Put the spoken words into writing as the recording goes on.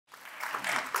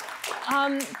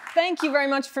Thank you very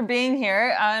much for being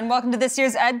here, and welcome to this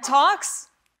year's EdTalks.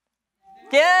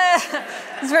 Yeah,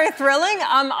 it's very thrilling.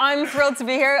 I'm thrilled to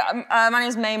be here. My name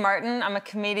is Martin. I'm a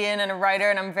comedian and a writer,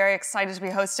 and I'm very excited to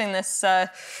be hosting this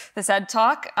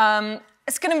EdTalk.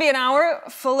 It's going to be an hour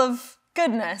full of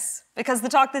goodness, because the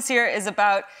talk this year is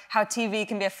about how TV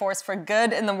can be a force for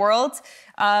good in the world.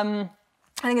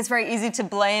 I think it's very easy to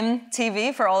blame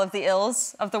TV for all of the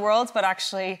ills of the world, but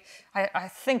actually, I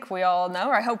think we all know,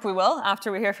 or I hope we will,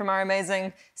 after we hear from our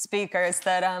amazing speakers,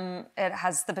 that it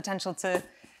has the potential to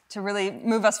really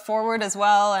move us forward as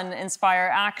well and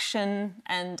inspire action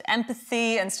and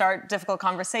empathy and start difficult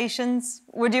conversations.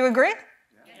 Would you agree?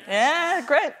 Yeah,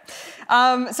 great.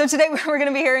 So today we're going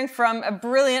to be hearing from a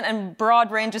brilliant and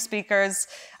broad range of speakers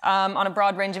on a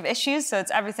broad range of issues. So it's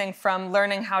everything from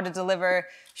learning how to deliver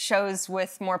shows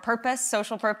with more purpose,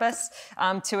 social purpose,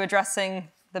 to addressing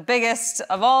the biggest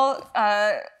of all,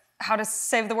 how to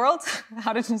save the world,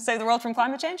 how to save the world from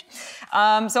climate change.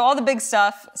 So all the big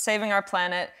stuff, saving our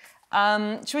planet.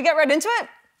 Should we get right into it?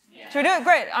 Yeah. Should we do it?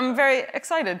 Great. I'm very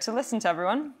excited to listen to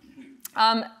everyone.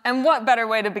 And what better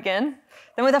way to begin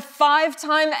than with a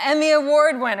 5-time Emmy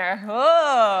Award winner.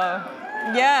 Oh,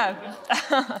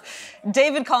 yeah.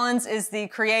 David Collins is the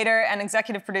creator and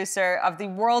executive producer of the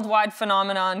worldwide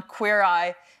phenomenon Queer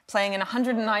Eye, playing in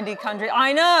 190 countries.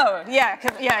 I know,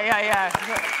 yeah.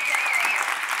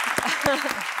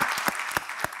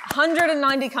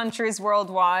 190 countries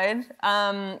worldwide,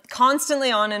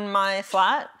 constantly on in my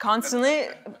flat, constantly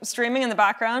streaming in the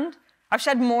background. I've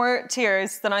shed more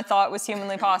tears than I thought was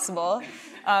humanly possible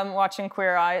watching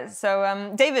Queer Eye.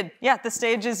 So, David, yeah, the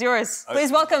stage is yours.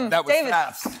 Please welcome that was David.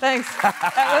 Fast. Thanks.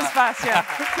 That was fast, yeah.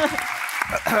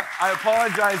 I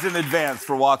apologize in advance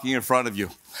for walking in front of you.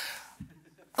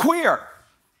 Queer.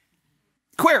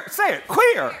 Queer. Say it.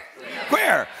 Queer.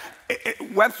 Queer.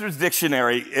 Webster's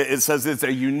dictionary, it says it's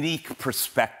a unique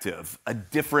perspective, a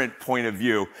different point of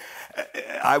view.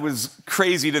 I was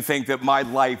crazy to think that my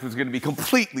life was going to be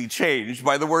completely changed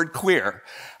by the word queer.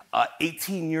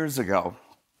 18 years ago,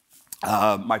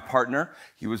 my partner,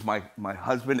 he was my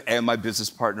husband and my business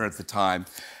partner at the time,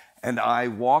 and I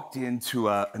walked into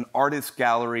an artist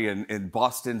gallery in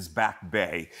Boston's Back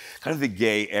Bay, kind of the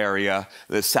gay area,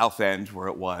 the South End where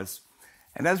it was.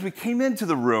 And as we came into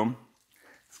the room,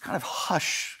 kind of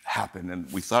hush happened,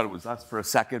 and we thought it was us for a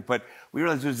second, but we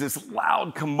realized there was this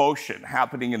loud commotion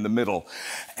happening in the middle,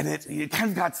 and it kind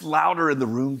of got louder and the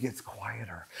room gets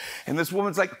quieter. And this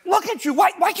woman's like, look at you,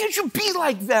 why can't you be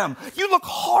like them? You look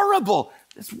horrible.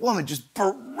 This woman just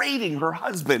berating her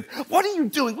husband. What are you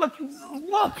doing?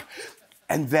 Look.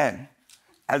 And then,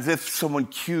 as if someone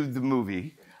cued the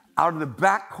movie, out of the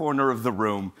back corner of the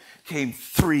room came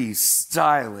 3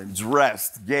 styling,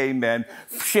 dressed gay men,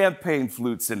 champagne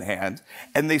flutes in hand,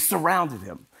 and they surrounded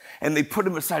him. And they put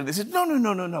him aside. They said,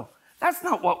 no. That's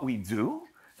not what we do.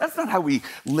 That's not how we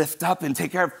lift up and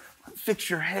take care of. Fix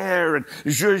your hair and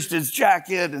zhuzhed his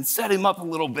jacket and set him up a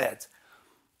little bit.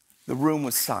 The room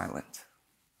was silent.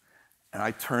 And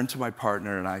I turned to my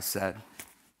partner and I said,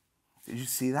 did you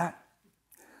see that?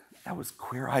 That was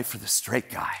Queer Eye for the straight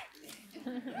guy.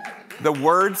 The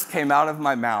words came out of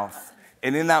my mouth,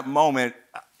 and in that moment,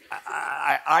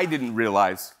 I didn't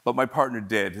realize, but my partner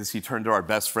did, as he turned to our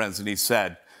best friends and he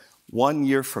said, 1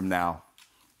 year from now,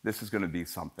 this is going to be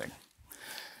something.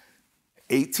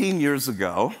 18 years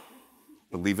ago,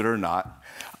 believe it or not,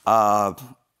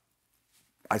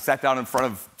 I sat down in front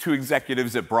of 2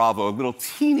 executives at Bravo, a little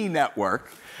teeny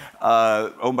network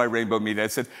owned by Rainbow Media. I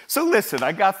said, so listen,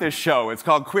 I got this show. It's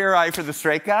called Queer Eye for the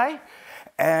Straight Guy.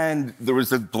 And there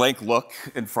was a blank look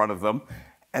in front of them,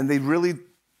 and they really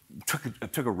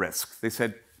took a risk. They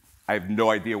said, I have no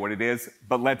idea what it is,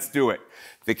 but let's do it.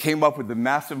 They came up with a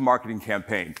massive marketing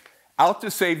campaign, out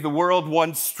to save the world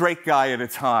one straight guy at a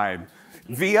time,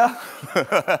 via,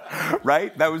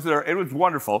 right? It was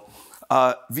wonderful,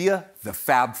 via the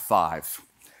Fab Five.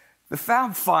 The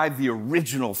Fab Five, the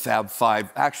original Fab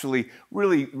Five, actually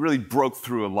really broke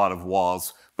through a lot of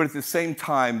walls. But at the same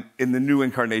time, in the new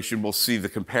incarnation, we'll see the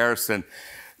comparison.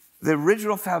 The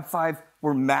original Fab Five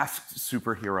were masked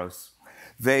superheroes.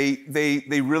 They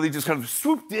really just kind of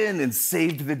swooped in and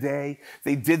saved the day.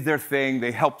 They did their thing.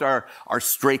 They helped our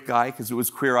straight guy, because it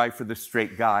was Queer Eye for the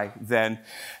straight guy then.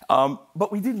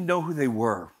 But we didn't know who they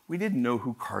were. We didn't know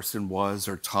who Carson was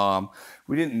or Tom.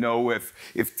 We didn't know if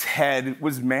Ted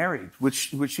was married,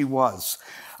 which he was.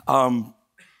 But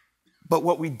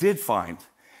what we did find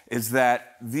is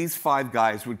that these 5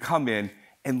 guys would come in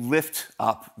and lift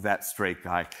up that straight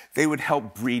guy. They would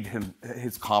help breed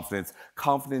his confidence.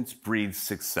 Confidence breeds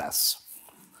success.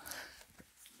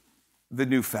 The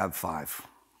new Fab Five.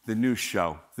 the new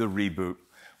show, the reboot,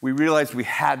 we realized we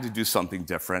had to do something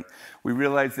different. We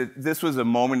realized that this was a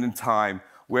moment in time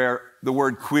where the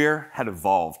word queer had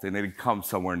evolved and it had come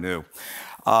somewhere new.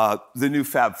 The new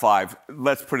Fab Five,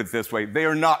 let's put it this way, they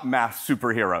are not masked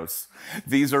superheroes.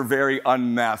 These are very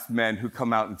unmasked men who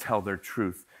come out and tell their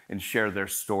truth and share their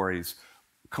stories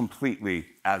completely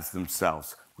as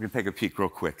themselves. We're gonna take a peek real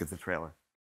quick at the trailer.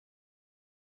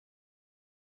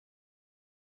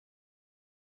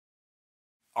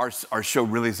 Our show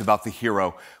really is about the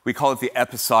hero. We call it the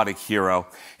episodic hero.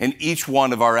 In each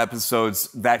one of our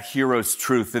episodes, that hero's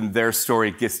truth and their story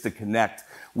gets to connect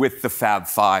with the Fab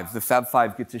Five. The Fab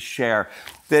Five get to share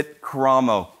that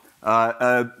Karamo,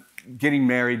 getting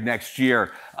married next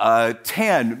year,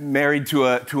 Tan, married to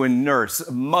a nurse,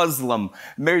 a Muslim,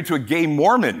 married to a gay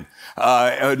Mormon,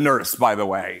 a nurse, by the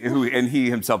way, and he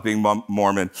himself being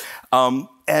Mormon.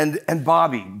 And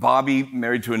Bobby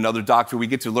married to another doctor. We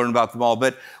get to learn about them all,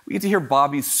 but we get to hear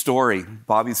Bobby's story.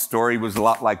 Bobby's story was a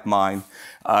lot like mine.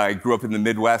 I grew up in the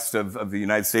Midwest of the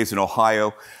United States in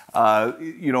Ohio.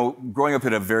 Growing up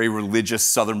in a very religious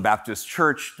Southern Baptist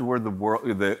church where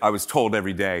I was told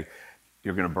every day,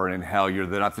 you're going to burn in hell. You're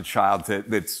not the child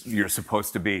that you're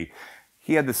supposed to be.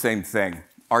 He had the same thing.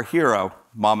 Our hero,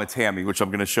 Mama Tammy, which I'm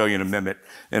going to show you in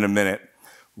a minute,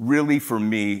 really, for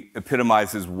me,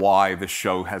 epitomizes why the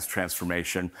show has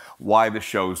transformation, why the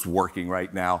show's working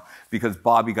right now, because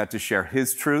Bobby got to share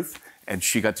his truth, and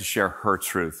she got to share her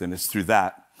truth, and it's through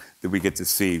that we get to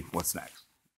see what's next.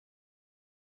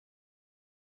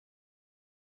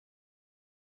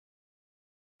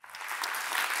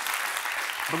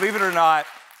 Believe it or not,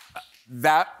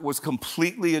 that was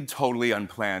completely and totally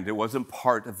unplanned. It wasn't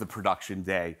part of the production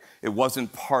day. It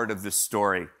wasn't part of the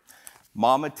story.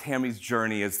 Mama Tammy's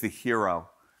journey as the hero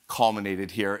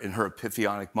culminated here in her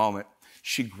epiphanic moment.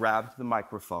 She grabbed the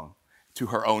microphone to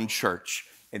her own church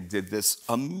and did this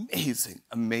amazing,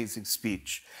 amazing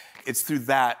speech. It's through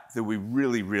that we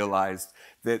really realized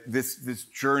that this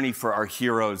journey for our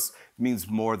heroes means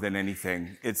more than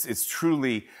anything. It's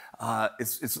truly,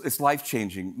 it's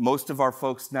life-changing. Most of our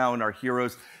folks now and our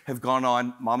heroes have gone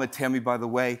on. Mama Tammy, by the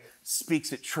way,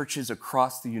 speaks at churches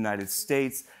across the United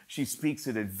States. She speaks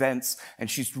at events, and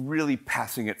she's really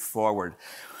passing it forward.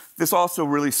 This also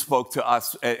really spoke to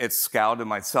us at Scout and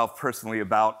myself personally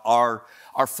about our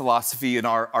philosophy and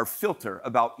our filter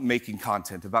about making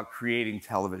content, about creating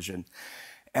television.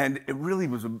 And it really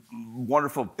was a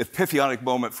wonderful epiphanic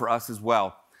moment for us as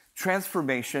well.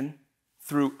 Transformation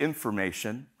through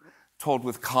information told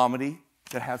with comedy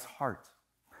that has heart.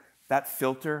 That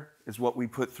filter is what we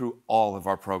put through all of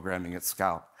our programming at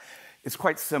Scout. It's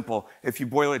quite simple. If you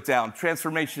boil it down,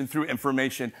 transformation through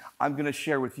information, I'm going to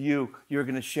share with you, you're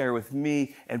going to share with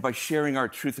me, and by sharing our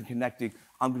truth and connecting,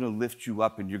 I'm going to lift you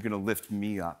up and you're going to lift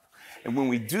me up. And when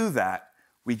we do that,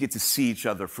 we get to see each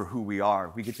other for who we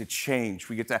are. We get to change.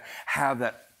 We get to have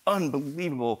that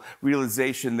unbelievable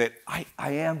realization that I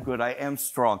am good, I am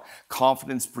strong.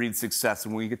 Confidence breeds success,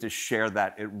 and when we get to share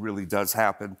that, it really does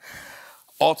happen.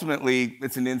 Ultimately,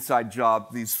 it's an inside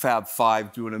job. These Fab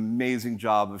Five do an amazing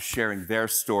job of sharing their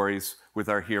stories with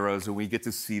our heroes, and we get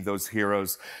to see those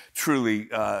heroes truly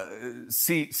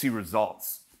see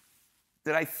results.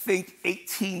 Did I think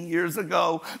 18 years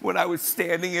ago when I was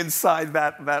standing inside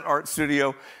that art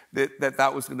studio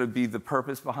that was going to be the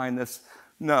purpose behind this?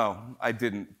 No, I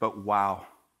didn't, but wow.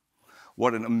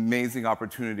 What an amazing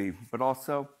opportunity, but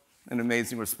also an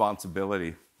amazing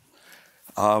responsibility.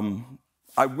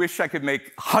 I wish I could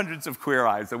make hundreds of queer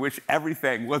eyes. I wish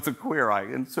everything was a queer eye,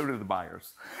 and so do the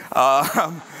buyers.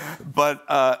 But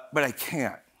I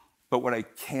can't. But what I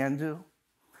can do,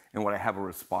 and what I have a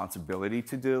responsibility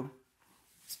to do,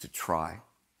 is to try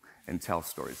and tell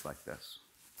stories like this.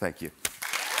 Thank you.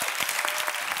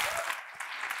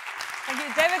 Thank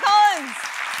you, David Collins.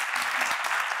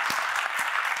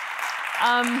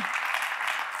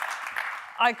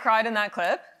 I cried in that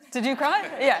clip. Did you cry?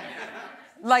 Yeah.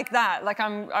 Like that, like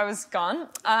I was gone.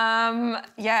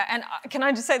 Yeah, and can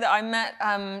I just say that I met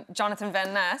Jonathan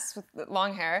Van Ness with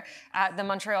long hair at the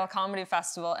Montreal Comedy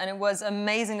Festival, and it was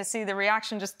amazing to see the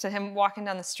reaction just to him walking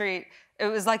down the street. It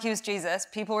was like he was Jesus.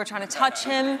 People were trying to touch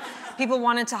him, people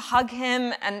wanted to hug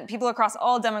him, and people across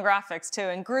all demographics too,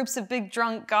 and groups of big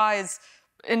drunk guys,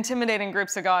 intimidating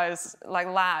groups of guys, like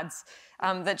lads,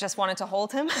 that just wanted to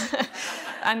hold him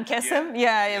and kiss him.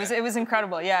 Yeah, it was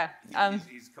incredible, yeah.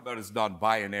 He's come out as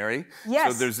non-binary.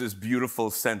 Yes. So there's this beautiful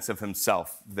sense of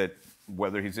himself that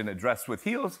whether he's in a dress with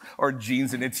heels or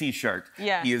jeans and a t-shirt,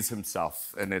 yeah, he is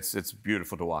himself, and it's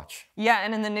beautiful to watch. Yeah,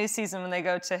 and in the new season when they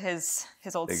go to his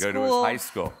old school. They go to his high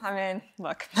school. I mean,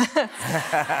 look.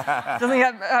 Doesn't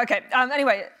get, okay,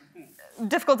 anyway.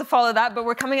 difficult to follow that, but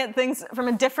we're coming at things from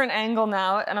a different angle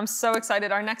now, and I'm so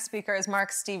excited. Our next speaker is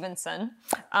Mark Stevenson.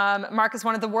 Mark is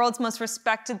one of the world's most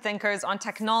respected thinkers on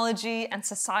technology and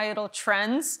societal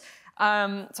trends. So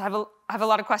I have a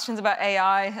lot of questions about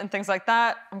AI and things like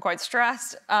that. I'm quite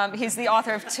stressed. He's the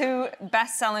author of 2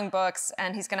 best-selling books,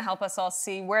 and he's going to help us all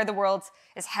see where the world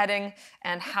is heading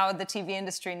and how the TV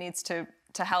industry needs to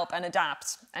help and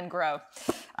adapt and grow.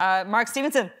 Mark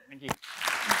Stevenson. Thank you.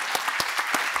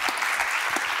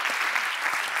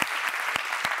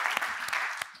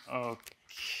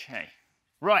 Okay.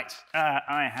 Right.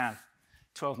 I have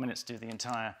 12 minutes to do the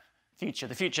entire future.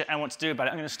 The future and what to do about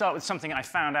it. I'm going to start with something I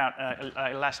found out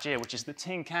last year, which is the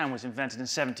tin can was invented in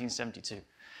 1772.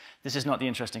 This is not the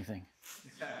interesting thing.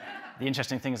 The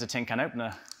interesting thing is the tin can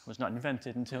opener was not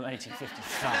invented until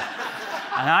 1855.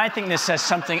 And I think this says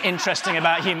something interesting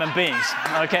about human beings.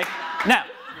 Okay? Now,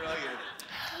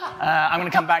 I'm going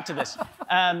to come back to this.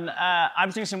 I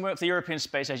was doing some work for the European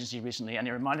Space Agency recently, and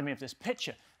it reminded me of this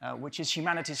picture, which is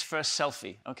humanity's first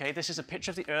selfie. Okay, this is a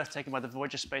picture of the Earth taken by the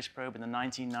Voyager space probe in the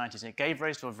 1990s. It gave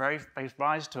rise to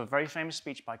a very famous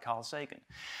speech by Carl Sagan,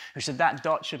 who said that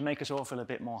dot should make us all feel a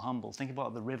bit more humble. Think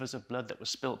about the rivers of blood that were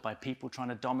spilt by people trying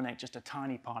to dominate just a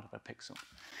tiny part of a pixel.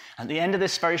 At the end of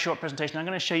this very short presentation, I'm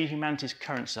going to show you humanity's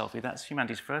current selfie. That's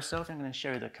humanity's first selfie. I'm going to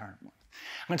show you the current one.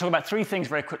 I'm going to talk about 3 things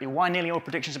very quickly. Why nearly all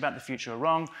predictions about the future are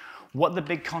wrong, what the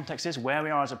big context is, where we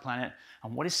are as a planet,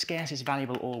 and what is scarce is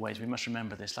valuable always. We must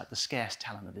remember this, like the scarce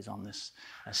talent that is on this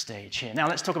stage here. Now,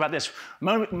 let's talk about this.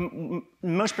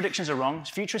 Most predictions are wrong.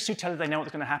 Futurists who tell you they know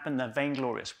what's going to happen, they're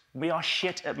vainglorious. We are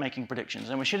shit at making predictions,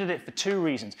 and we're shit at it for 2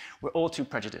 reasons. We're all too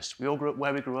prejudiced. We all grew up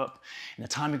where we grew up, in the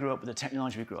time we grew up, with the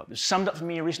technology we grew up. It was summed up for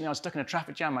me recently. I was stuck in a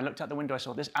traffic jam. I looked out the window. I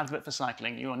saw this advert for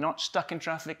cycling. You are not stuck in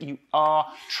traffic. You are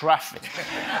traffic.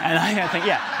 And I think,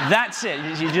 yeah, that's it.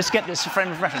 You just get this frame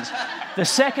of reference. The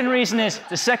second reason is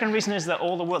that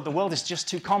the world is just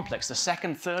too complex. The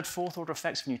second, third, fourth order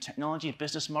effects of new technology,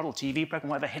 business model, TV program,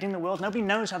 whatever, hitting the world. Nobody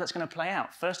knows how that's going to play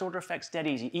out. First order effects, dead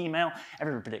easy. Email,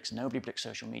 everybody predicts. Nobody predicts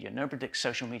social media. Nobody predicts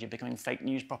social media becoming fake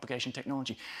news propagation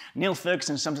technology. Neil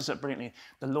Ferguson sums this up brilliantly.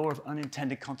 The law of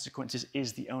unintended consequences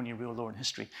is the only real law in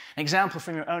history. An example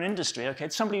from your own industry, okay,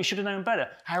 it's somebody you should have known better.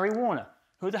 Harry Warner.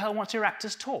 Who the hell wants to hear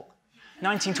actors talk?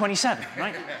 1927,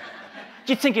 right?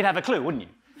 You'd think you'd have a clue, wouldn't you?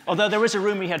 Although there is a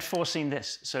rumor he had foreseen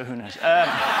this, so who knows.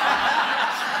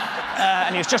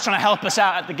 And he was just trying to help us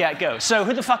out at the get-go. So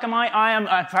who the fuck am I? I am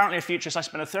apparently a futurist. I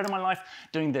spent a third of my life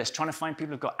doing this, trying to find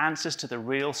people who've got answers to the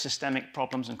real systemic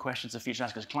problems and questions the future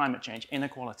asks us: climate change,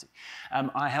 inequality.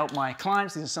 I help my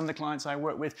clients, these are some of the clients I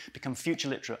work with, become future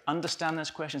literate, understand those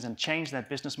questions and change their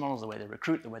business models, the way they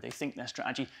recruit, the way they think their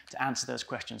strategy to answer those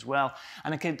questions well.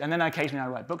 And then occasionally I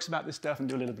write books about this stuff and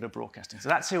do a little bit of broadcasting. So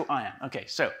that's who I am. Okay,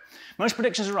 so most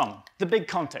predictions are wrong. The big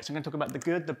context. I'm going to talk about the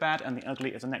good, the bad, and the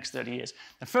ugly of the next 30 years.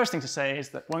 The first thing to say is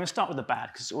that we're going to start with the bad,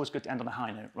 because it's always good to end on a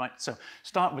high note, right? So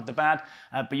start with the bad,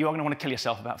 but you are going to want to kill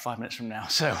yourself about 5 minutes from now.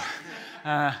 So,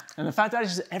 and the fact that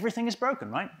is that everything is broken,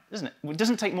 right? Isn't it? It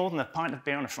doesn't take more than a pint of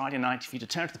beer on a Friday night for you to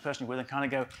turn to the person you're with and kind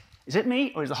of go, is it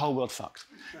me, or is the whole world fucked?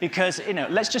 Because, you know,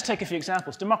 let's just take a few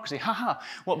examples. Democracy, haha,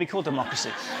 what we call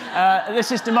democracy.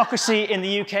 This is democracy in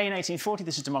the UK in 1840.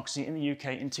 This is democracy in the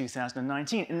UK in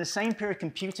 2019. In the same period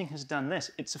computing has done this,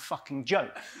 it's a fucking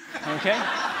joke, okay?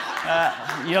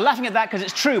 You're laughing at that because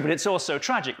it's true, but it's also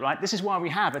tragic, right? This is why we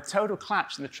have a total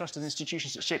collapse in the trust of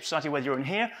institutions that shape society, whether you're in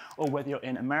here or whether you're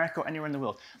in America or anywhere in the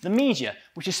world. The media,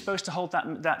 which is supposed to hold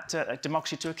that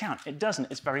democracy to account, it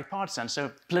doesn't. It's very partisan.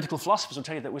 So political philosophers will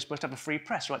tell you that we're supposed to have a free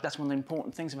press, right? That's one of the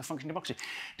important things of a functioning democracy.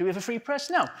 Do we have a free press?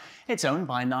 No. It's owned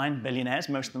by 9 billionaires,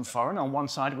 most of them foreign. On one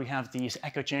side, we have the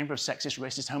echo chamber of sexist,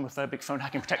 racist, homophobic,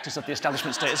 phone-hacking protectors of the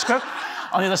establishment status quo.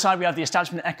 On the other side, we have the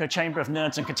establishment echo chamber of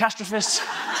nerds and catastrophists.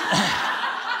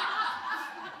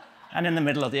 And in the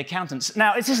middle of the accountants.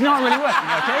 Now, this is not really working,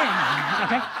 okay?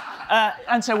 Okay.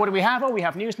 And so what do we have? Well, we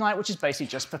have Newsnight, which is basically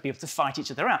just for people to fight each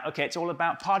other out. Okay, it's all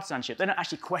about partisanship. They don't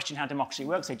actually question how democracy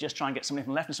works. They just try and get somebody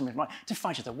from the left and somebody from the right to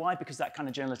fight each other. Why? Because that kind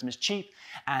of journalism is cheap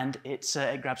and it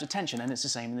grabs attention. And it's the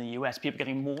same in the US. People are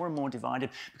getting more and more divided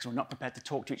because we're not prepared to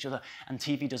talk to each other. And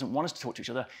TV doesn't want us to talk to each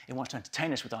other. It wants to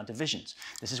entertain us with our divisions.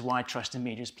 This is why trust in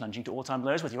media is plunging to all-time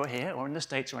lows, whether you're here or in the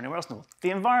States or anywhere else in the world.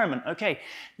 The environment, okay.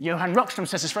 Johan Rockström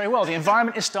says this very well. The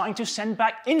environment is starting to send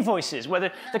back invoices. Look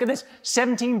at this,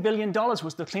 $17 billion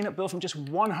was the cleanup bill from just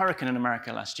one hurricane in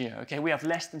America last year. Okay, we have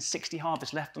less than 60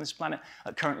 harvests left on this planet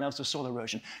at current levels of soil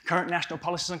erosion. Current national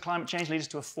policies on climate change lead us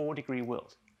to a 4-degree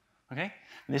world. Okay,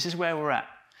 and this is where we're at.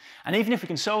 And even if we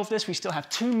can solve this, we still have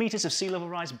 2 meters of sea level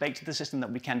rise baked into the system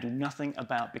that we can do nothing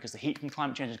about because the heat from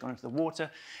climate change has gone into the water,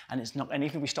 and even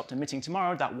if we stopped emitting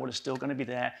tomorrow, that water's still going to be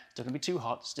there, still going to be too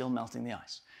hot, still melting the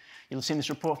ice. You'll have seen this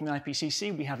report from the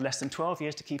IPCC. We have less than 12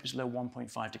 years to keep us below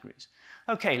 1.5 degrees.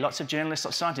 Okay, lots of journalists,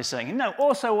 lots of scientists saying, and no,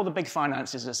 also all the big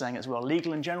finances are saying as well.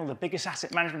 Legal in general, the biggest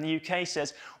asset manager in the UK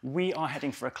says we are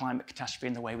heading for a climate catastrophe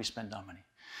in the way we spend our money.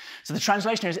 So the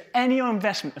translation is any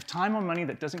investment of time or money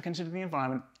that doesn't consider the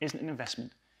environment isn't an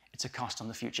investment, it's a cost on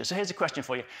the future. So here's a question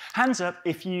for you. Hands up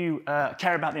if you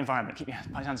care about the environment. Keep your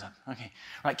hands up. Okay.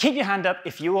 Right, keep your hand up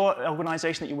if your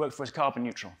organization that you work for is carbon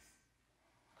neutral.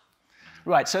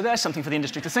 Right, so there's something for the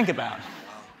industry to think about.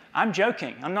 I'm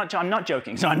joking. I'm not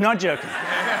joking. So I'm not joking.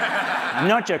 I'm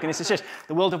not joking. This is just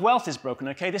the world of wealth is broken,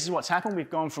 okay? This is what's happened. We've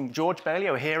gone from George Bailey,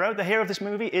 a hero. The hero of this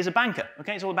movie is a banker,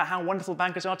 okay? It's all about how wonderful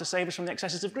bankers are to save us from the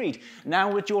excesses of greed.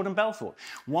 Now with Jordan Belfort,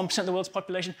 1% of the world's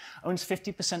population owns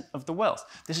 50% of the wealth.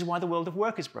 This is why the world of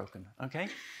work is broken, okay?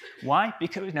 Why?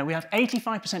 Because we have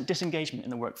 85% disengagement in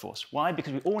the workforce. Why?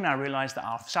 Because we all now realize that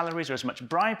our salaries are as much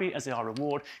bribery as they are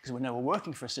reward, because we know we're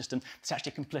working for a system that's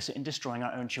actually complicit in destroying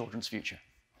our own children's future.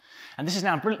 And this is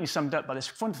now brilliantly summed up by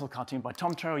this wonderful cartoon by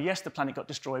Tom Terrell. Yes, the planet got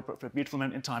destroyed, but for a beautiful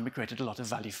moment in time, we created a lot of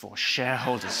value for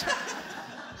shareholders.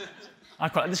 I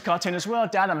quite like this cartoon as well.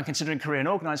 Dad, I'm considering career in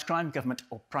organized crime, government,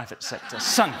 or private sector.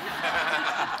 Son.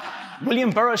 William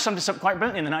Burroughs summed this up quite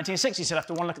brilliantly in the 1960s. He said,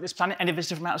 after one look at this planet, any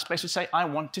visitor from outer space would say, I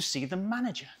want to see the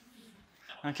manager.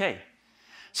 Okay.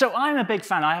 So I'm a big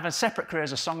fan. I have a separate career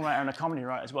as a songwriter and a comedy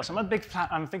writer as well. So I'm a big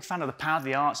fan of the power of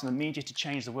the arts and the media to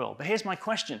change the world. But here's my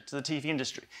question to the TV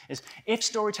industry, is if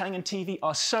storytelling and TV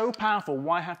are so powerful,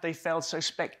 why have they failed so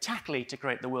spectacularly to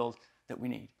create the world that we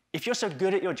need? If you're so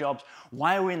good at your jobs,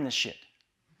 why are we in this shit?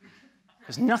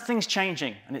 Because nothing's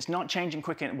changing, and it's not changing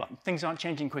quick enough. Well, things aren't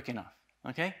changing quick enough,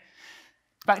 okay?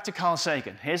 Back to Carl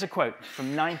Sagan. Here's a quote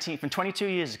from 22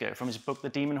 years ago from his book, The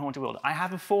Demon Haunted World. I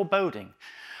have a foreboding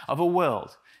of a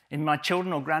world in my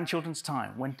children or grandchildren's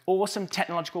time when awesome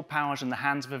technological powers are in the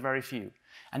hands of a very few,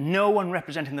 and no one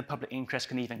representing the public interest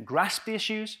can even grasp the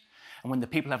issues, and when the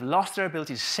people have lost their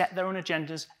ability to set their own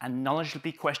agendas and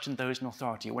knowledgeably question those in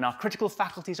authority, when our critical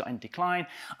faculties are in decline,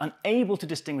 unable to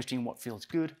distinguish between what feels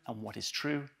good and what is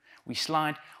true, we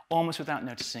slide, almost without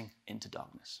noticing, into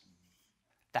darkness.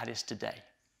 That is today.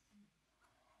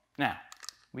 Now,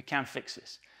 we can fix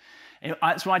this.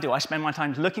 That's what I do. I spend my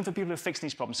time looking for people who fix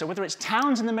these problems. So whether it's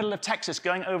towns in the middle of Texas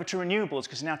going over to renewables,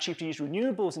 because it's now cheaper to use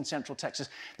renewables in central Texas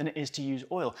than it is to use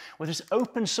oil, whether it's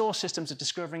open source systems of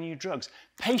discovering new drugs,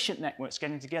 patient networks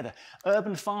getting together,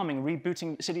 urban farming,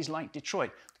 rebooting cities like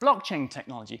Detroit, blockchain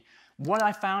technology, what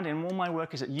I found in all my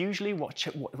work is that usually what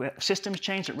systems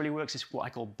change that really works is what I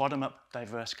call bottom-up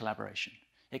diverse collaboration.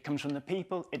 It comes from the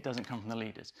people, it doesn't come from the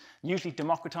leaders. Usually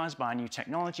democratized by a new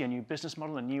technology, a new business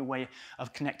model, a new way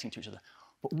of connecting to each other.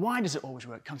 But why does it always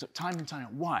work? It comes up time and time.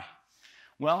 Why?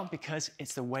 Well, because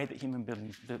it's the way that human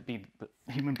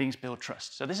beings build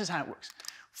trust. So this is how it works.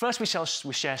 First, we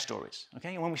share stories,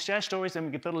 okay? And when we share stories, then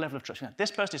we can build a level of trust. Now,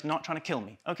 this person is not trying to kill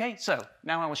me, okay? So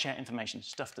now I will share information,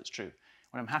 stuff that's true.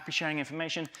 When I'm happy sharing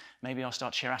information, maybe I'll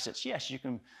start to share assets. Yes, you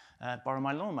can borrow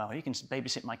my lawnmower. You can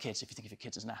babysit my kids if you think of your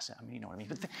kids as an asset. I mean, you know what I mean.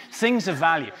 But things of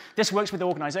value. This works with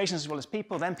organizations as well as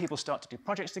people. Then people start to do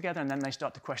projects together, and then they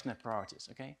start to question their priorities,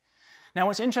 okay? Now,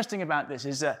 what's interesting about this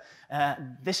is that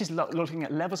this is looking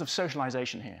at levels of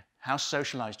socialization here, how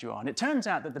socialized you are. And it turns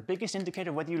out that the biggest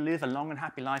indicator of whether you live a long and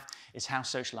happy life is how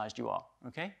socialized you are,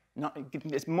 okay?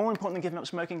 It's more important than giving up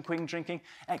smoking, quitting drinking,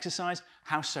 exercise,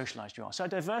 how socialized you are. So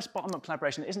diverse bottom-up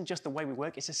collaboration isn't just the way we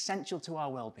work, it's essential to our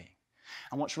well-being.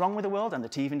 And what's wrong with the world, and the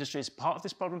TV industry is part of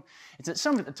this problem, is that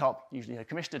somebody at the top, usually a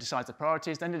commissioner, decides the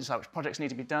priorities, then they decide which projects need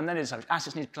to be done, then they decide which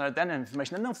assets need to be cleared, then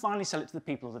information, then they'll finally sell it to the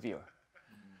people or the viewer.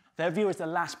 Their viewer is the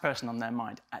last person on their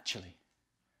mind, actually.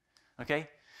 Okay?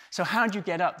 So how do you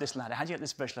get up this ladder? How do you get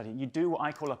this virtual ladder? You do what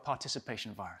I call a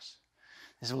participation virus.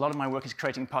 There's a lot of my work is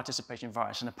creating participation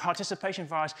virus, and a participation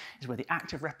virus is where the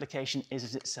act of replication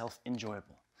is itself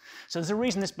enjoyable. So there's a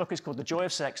reason this book is called The Joy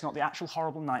of Sex, not the actual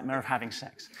horrible nightmare of having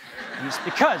sex. And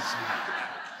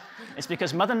it's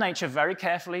because Mother Nature very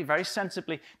carefully, very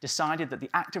sensibly decided that the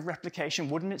act of replication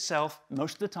would in itself,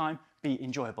 most of the time, be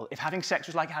enjoyable. If having sex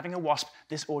was like having a wasp,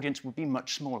 this audience would be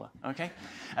much smaller, okay?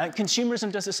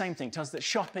 Consumerism does the same thing, tells us that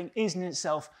shopping is in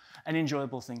itself an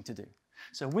enjoyable thing to do.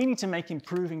 So we need to make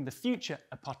improving the future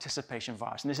a participation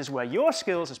virus. And this is where your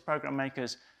skills as program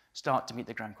makers start to meet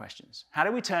the grand questions. How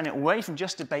do we turn it away from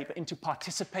just debate, but into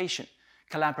participation,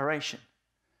 collaboration?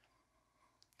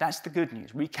 That's the good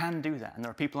news. We can do that. And there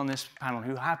are people on this panel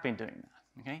who have been doing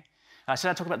that, okay? I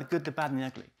said I'd talk about the good, the bad, and the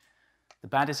ugly. The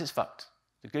bad is it's fucked.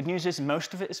 The good news is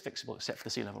most of it is fixable except for the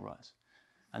sea level rise.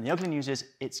 And the ugly news is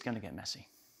it's going to get messy.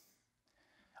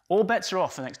 All bets are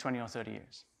off for the next 20 or 30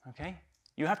 years, okay?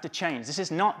 You have to change. This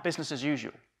is not business as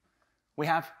usual. We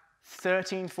have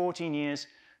 13, 14 years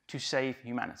to save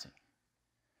humanity,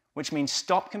 which means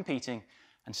stop competing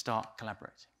and start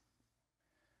collaborating.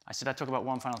 I said I'd talk about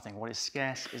one final thing. What is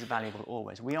scarce is valuable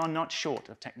always. We are not short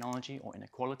of technology or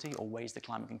inequality or ways the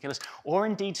climate can kill us, or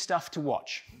indeed stuff to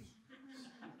watch.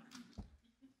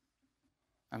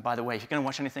 And by the way, if you're going to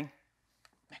watch anything,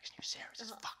 Meg's new series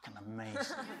is fucking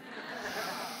amazing.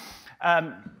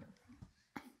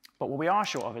 But what we are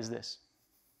short of is this: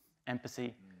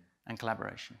 empathy and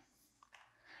collaboration.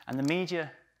 And the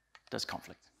media does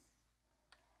conflict.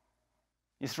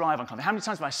 You thrive on conflict. How many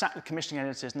times have I sat with commissioning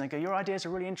editors and they go, your ideas are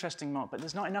really interesting, Mark, but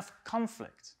there's not enough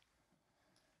conflict.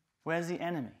 Where's the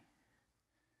enemy?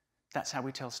 That's how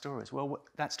we tell stories. Well,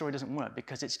 that story doesn't work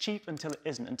because it's cheap until it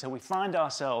isn't, until we find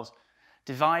ourselves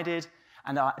divided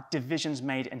and our divisions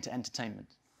made into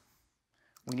entertainment.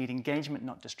 We need engagement,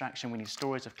 not distraction. We need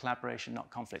stories of collaboration, not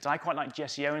conflict. I quite like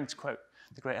Jesse Owens' quote,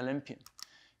 the great Olympian.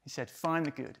 He said, find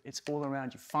the good. It's all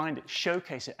around you. Find it,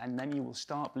 showcase it, and then you will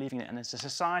start believing it. And as a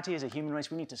society, as a human race,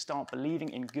 we need to start believing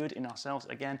in good in ourselves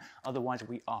again. Otherwise,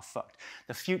 we are fucked.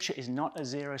 The future is not a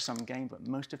zero-sum game, but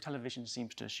most of television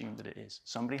seems to assume that it is.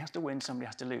 Somebody has to win, somebody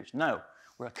has to lose. No,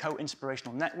 we're a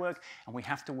co-inspirational network, and we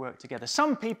have to work together.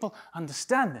 Some people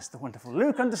understand this. The wonderful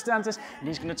Luke understands this, and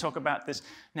he's going to talk about this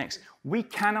next. We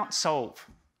cannot solve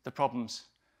the problems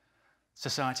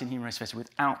society and human race face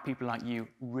without people like you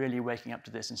really waking up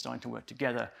to this and starting to work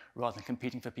together rather than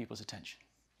competing for people's attention.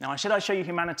 Now, I said I'd show you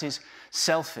humanity's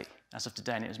selfie as of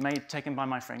today, and it was taken by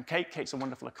my friend Kate. Kate's a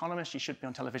wonderful economist. She should be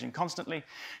on television constantly.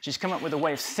 She's come up with a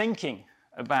way of thinking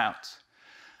about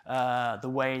the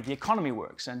way the economy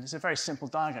works, and it's a very simple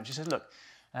diagram. She says, look,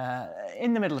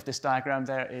 in the middle of this diagram,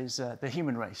 there is the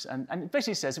human race. And it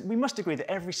basically says we must agree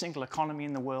that every single economy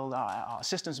in the world, our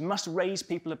systems must raise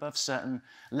people above certain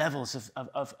levels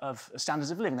of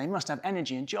standards of living. They must have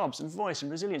energy and jobs and voice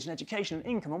and resilience and education and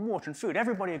income and water and food.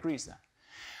 Everybody agrees that.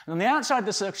 And on the outside of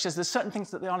the circle says there's certain things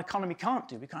that the economy can't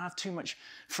do. We can't have too much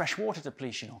fresh water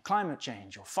depletion or climate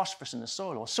change or phosphorus in the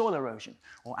soil or soil erosion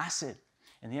or acid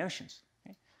in the oceans.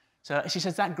 So she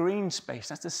says that green space,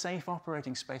 that's the safe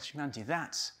operating space for humanity.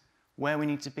 That's where we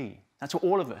need to be. That's what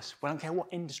all of us, I don't care what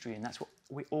industry, and that's what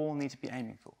we all need to be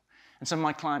aiming for. And some of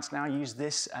my clients now use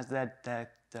this as their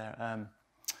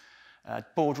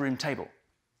boardroom table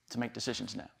to make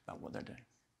decisions now about what they're doing.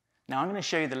 Now I'm going to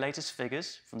show you the latest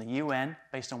figures from the UN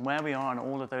based on where we are on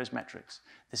all of those metrics.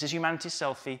 This is humanity's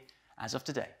selfie as of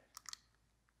today.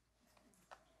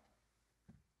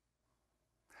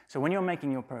 So when you're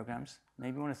making your programs,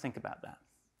 maybe you want to think about that.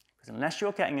 Because unless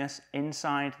you're getting us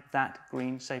inside that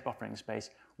green, safe operating space,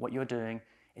 what you're doing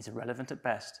is irrelevant at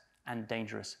best and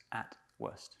dangerous at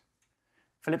worst.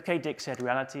 Philip K. Dick said,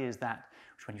 reality is that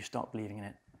which when you start believing in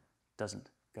it, doesn't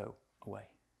go away.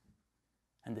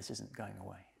 And this isn't going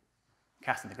away.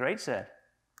 Catherine the Great said,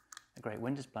 a great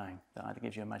wind is blowing that either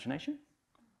gives you imagination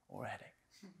or a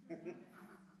headache.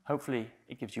 Hopefully,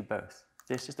 it gives you both.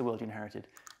 This is the world you inherited.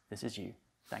 This is you.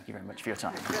 Thank you very much for your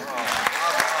time. That's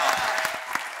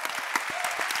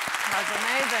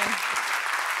amazing.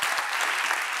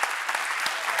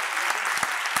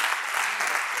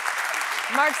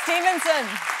 Mark Stevenson.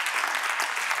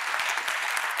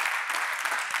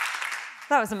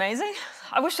 That was amazing.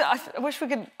 I wish we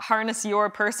could harness your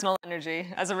personal energy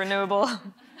as a renewable,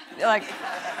 like,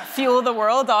 fuel the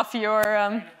world off your.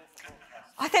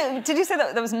 I think, did you say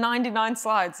that there was 99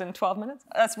 slides in 12 minutes?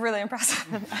 That's really impressive.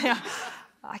 Yeah.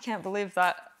 I can't believe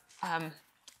that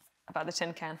about the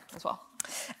tin can as well.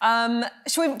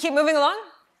 Should we keep moving along?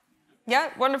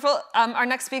 Yeah, wonderful. Our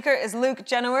next speaker is Luke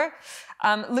Genower.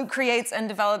 Luke creates and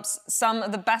develops some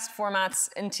of the best formats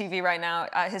in TV right now.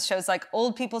 His shows like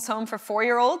Old People's Home for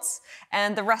 4-year-olds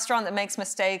and The Restaurant That Makes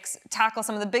Mistakes tackle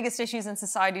some of the biggest issues in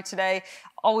society today,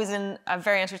 always in a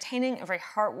very entertaining, a very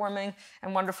heartwarming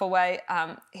and wonderful way.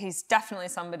 He's definitely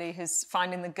somebody who's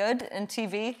finding the good in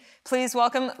TV. Please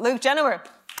welcome Luke Genower.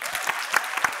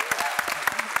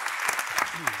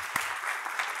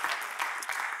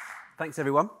 Thanks,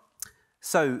 everyone.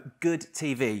 So, good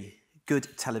TV,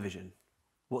 good television.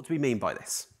 What do we mean by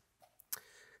this?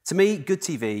 To me, good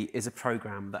TV is a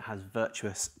programme that has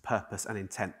virtuous purpose and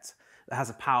intent, that has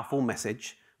a powerful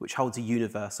message which holds a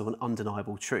universal and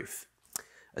undeniable truth,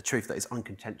 a truth that is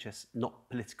uncontentious, not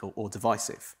political or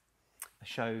divisive, a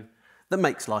show that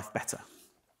makes life better.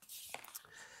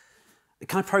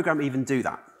 Can a programme even do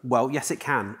that? Well, yes, it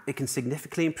can. It can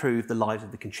significantly improve the lives of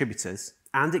the contributors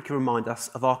and it can remind us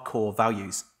of our core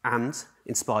values and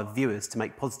inspire viewers to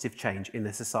make positive change in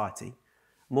their society.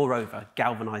 Moreover,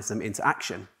 galvanise them into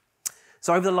action.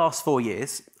 So over the last 4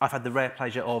 years, I've had the rare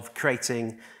pleasure of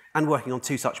creating and working on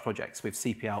 2 such projects with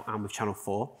CPL and with Channel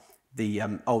 4, the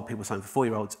Old People's Home for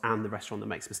 4-year-olds and the Restaurant That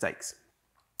Makes Mistakes.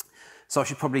 So I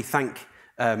should probably take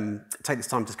this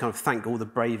time to kind of thank all the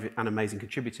brave and amazing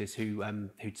contributors who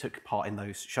took part in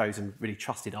those shows and really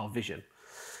trusted our vision.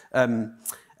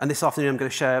 And this afternoon, I'm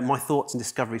going to share my thoughts and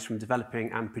discoveries from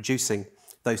developing and producing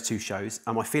those 2 shows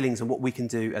and my feelings on what we can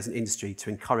do as an industry to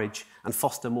encourage and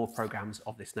foster more programmes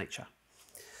of this nature.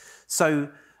 So,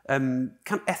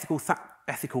 can ethical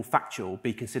factual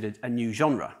be considered a new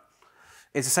genre?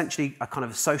 It's essentially a kind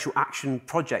of a social action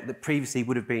project that previously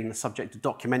would have been the subject of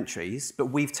documentaries, but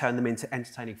we've turned them into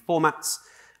entertaining formats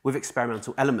with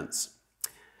experimental elements.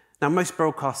 Now, most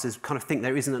broadcasters kind of think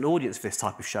there isn't an audience for this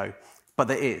type of show, but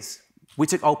there is. We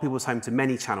took Old People's Home to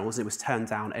many channels, and it was turned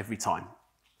down every time,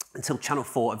 until Channel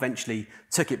 4 eventually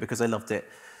took it because they loved it.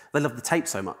 They loved the tape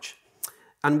so much.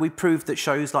 And we proved that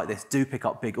shows like this do pick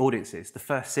up big audiences. The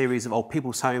first series of Old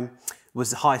People's Home was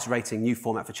the highest rating new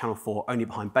format for Channel 4, only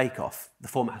behind Bake Off. The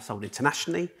format has sold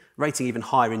internationally, rating even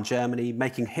higher in Germany,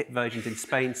 making hit versions in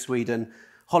Spain, Sweden,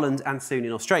 Holland, and soon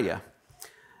in Australia.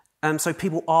 So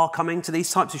people are coming to these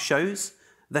types of shows.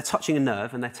 They're touching a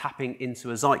nerve and they're tapping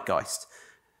into a zeitgeist.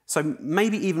 So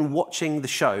maybe even watching the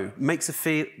show makes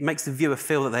the viewer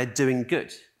feel that they're doing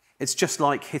good. It's just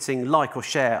like hitting like or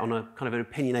share on a kind of an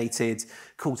opinionated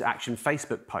call to action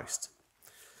Facebook post.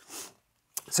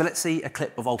 So let's see a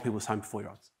clip of Old People's Home for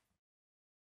 4-year-olds.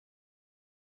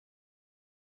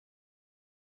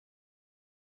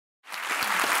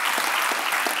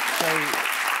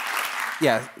 So,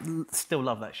 yeah, still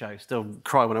love that show, still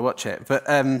cry when I watch it. But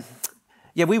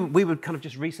yeah, we were kind of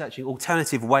just researching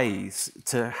alternative ways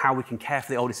to how we can care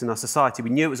for the oldest in our society. We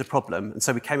knew it was a problem, and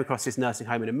so we came across this nursing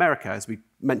home in America, as we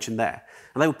mentioned there.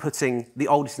 And they were putting the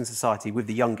oldest in society with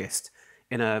the youngest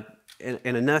in a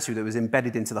nursery that was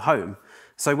embedded into the home.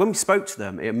 So when we spoke to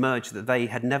them, it emerged that they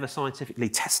had never scientifically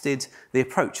tested the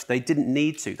approach. They didn't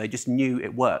need to, they just knew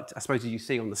it worked. I suppose as you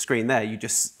see on the screen there, you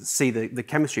just see the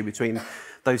chemistry between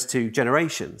those 2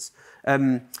 generations.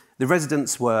 The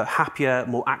residents were happier,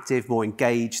 more active, more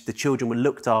engaged. The children were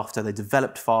looked after, they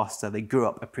developed faster, they grew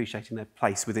up appreciating their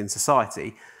place within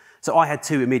society. So I had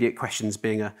 2 immediate questions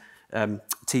being a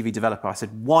TV developer. I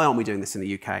said, why aren't we doing this in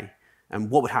the UK? And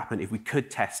what would happen if we could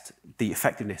test the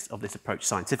effectiveness of this approach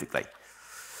scientifically?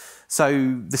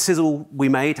 So the sizzle we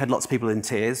made had lots of people in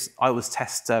tears. I always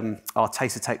test our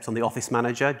taster tapes on the office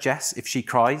manager, Jess. If she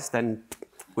cries, then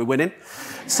we're winning.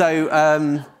 So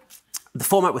the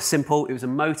format was simple, it was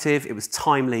emotive, it was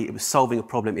timely, it was solving a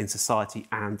problem in society,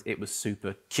 and it was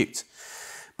super cute.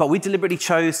 But we deliberately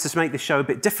chose to make the show a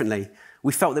bit differently.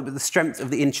 We felt that the strength of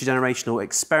the intergenerational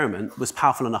experiment was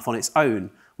powerful enough on its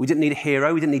own. We didn't need a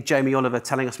hero, we didn't need Jamie Oliver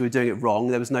telling us we were doing it wrong,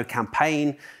 there was no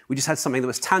campaign, we just had something that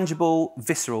was tangible,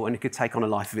 visceral, and it could take on a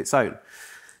life of its own.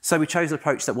 So we chose an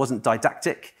approach that wasn't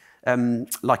didactic,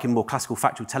 like in more classical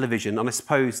factual television, and I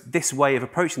suppose this way of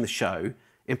approaching the show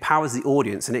empowers the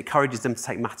audience and it encourages them to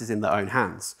take matters in their own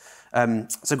hands. So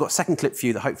I've got a second clip for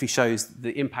you that hopefully shows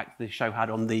the impact the show had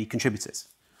on the contributors.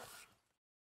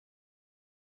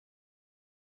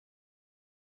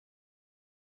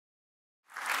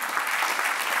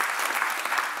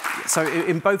 So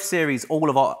in both series, all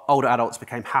of our older adults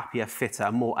became happier, fitter,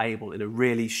 and more able in a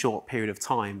really short period of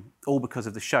time, all because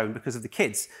of the show and because of the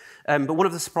kids. But one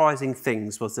of the surprising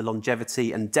things was the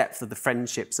longevity and depth of the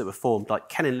friendships that were formed. Like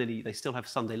Ken and Lily, they still have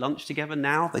Sunday lunch together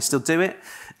now. They still do it.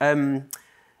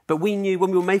 But we knew,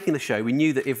 when we were making the show, we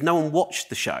knew that if no one watched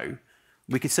the show,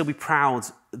 we could still be proud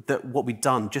that what we'd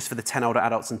done just for the 10 older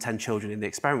adults and 10 children in the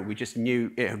experiment. We just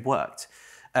knew it had worked.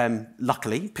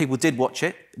 Luckily, people did watch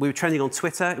it. We were trending on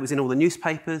Twitter. It was in all the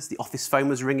newspapers. The office phone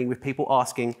was ringing with people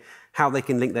asking how they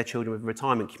can link their children with the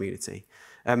retirement community.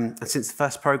 And since the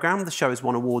first programme, the show has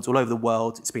won awards all over the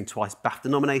world. It's been twice BAFTA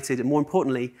nominated. And more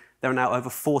importantly, there are now over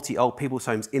 40 old people's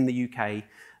homes in the UK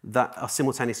that are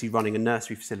simultaneously running a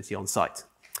nursery facility on site.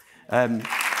 Yeah,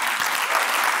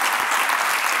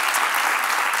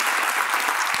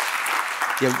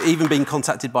 we've even been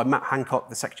contacted by Matt Hancock,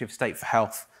 the Secretary of State for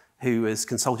Health, who has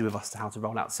consulted with us to how to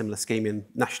roll out a similar scheme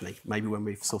nationally, maybe when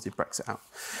we've sorted Brexit out.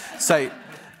 So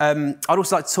I'd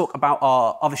also like to talk about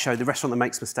our other show, The Restaurant That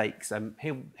Makes Mistakes.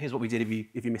 Here's what we did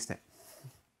if you missed it.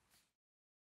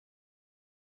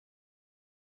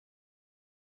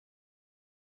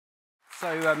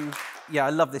 So yeah, I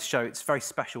love this show. It's very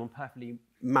special and perfectly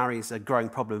marries a growing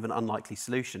problem with an unlikely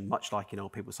solution, much like in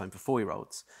Old People's Home for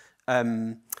 4-year-olds.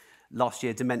 Last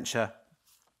year, dementia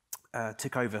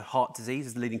took over heart disease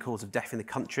as the leading cause of death in the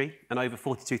country, and over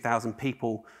 42,000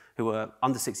 people who are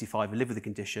under 65 who live with the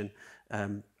condition,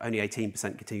 only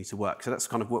 18% continue to work. So that's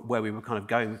kind of where we were kind of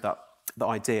going with that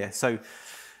idea. So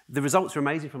the results were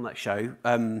amazing from that show.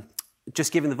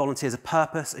 Just giving the volunteers a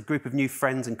purpose, a group of new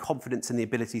friends and confidence in the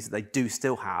abilities that they do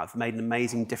still have made an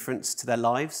amazing difference to their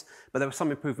lives. But there were some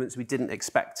improvements we didn't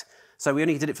expect. So we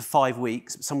only did it for 5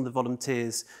 weeks. Some of the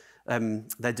volunteers,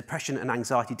 their depression and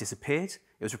anxiety disappeared.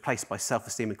 It was replaced by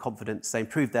self-esteem and confidence. They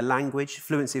improved their language,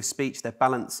 fluency of speech, their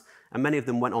balance, and many of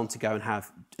them went on to go and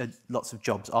have lots of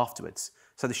jobs afterwards.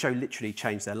 So the show literally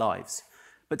changed their lives.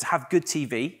 But to have good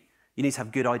TV, you need to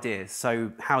have good ideas.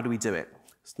 So how do we do it?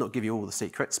 Let's not give you all the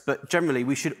secrets, but generally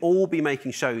we should all be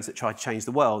making shows that try to change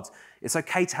the world. It's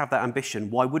okay to have that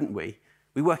ambition. Why wouldn't we?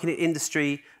 We work in an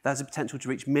industry that has the potential to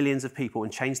reach millions of people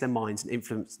and change their minds and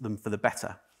influence them for the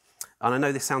better. And I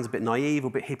know this sounds a bit naive or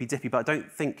a bit hippy-dippy, but I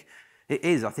don't think it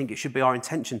is. I think it should be our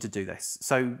intention to do this.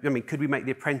 So, I mean, could we make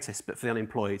The Apprentice, but for the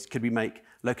unemployed? Could we make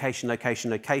Location,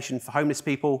 Location, Location for homeless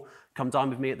people? Come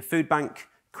dine with me at the food bank?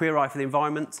 Queer Eye for the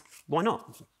environment? Why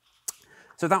not?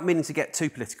 So without meaning to get too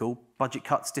political, budget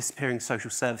cuts, disappearing social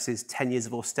services, 10 years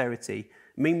of austerity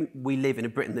mean we live in a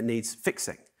Britain that needs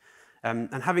fixing.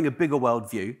 And having a bigger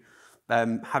worldview,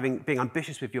 being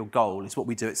ambitious with your goal is what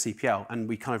we do at CPL, and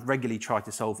we kind of regularly try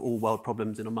to solve all world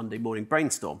problems in a Monday morning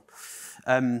brainstorm.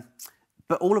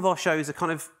 But all of our shows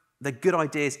are they're good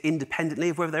ideas independently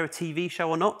of whether they're a TV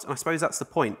show or not, and I suppose that's the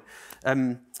point.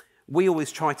 We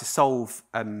always try to solve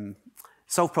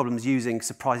problems using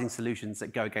surprising solutions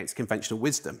that go against conventional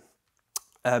wisdom.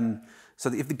 So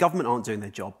that if the government aren't doing their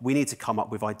job, we need to come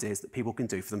up with ideas that people can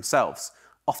do for themselves.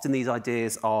 Often these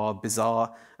ideas are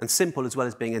bizarre and simple as well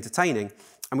as being entertaining,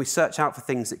 and we search out for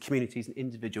things that communities and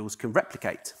individuals can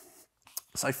replicate.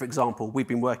 So, for example, we've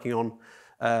been working on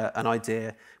an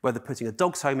idea whether putting a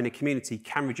dog's home in a community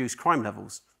can reduce crime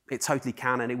levels. It totally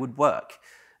can, and it would work.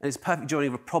 And it's a perfect joining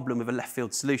of a problem with a left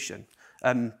field solution.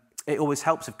 It always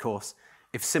helps, of course,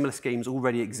 if similar schemes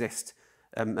already exist.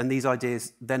 And these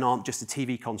ideas then aren't just a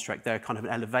TV construct, they're kind of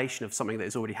an elevation of something that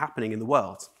is already happening in the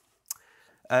world.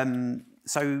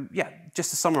 So, yeah,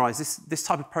 just to summarise, this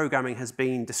type of programming has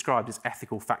been described as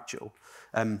ethical factual.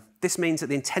 This means that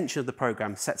the intention of the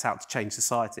programme sets out to change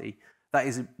society,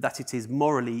 that it is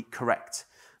morally correct,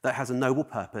 that it has a noble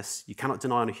purpose, you cannot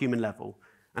deny on a human level,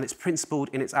 and it's principled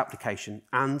in its application,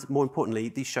 and more importantly,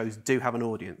 these shows do have an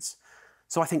audience.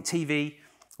 So I think TV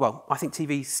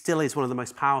still is one of the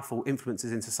most powerful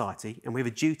influences in society, and we have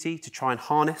a duty to try and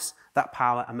harness that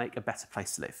power and make a better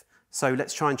place to live. So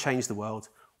let's try and change the world,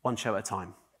 one show at a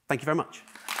time. Thank you very much.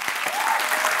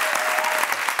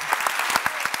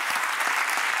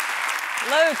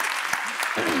 Luke.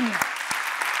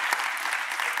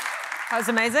 That was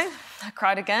amazing. I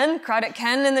cried again. Cried at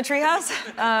Ken in the treehouse.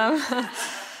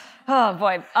 Oh,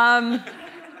 boy.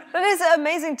 It is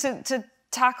amazing to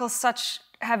tackle such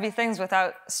heavy things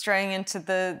without straying into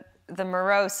the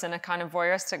morose in a kind of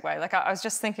voyeuristic way. Like I was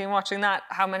just thinking, watching that,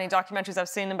 how many documentaries I've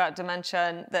seen about dementia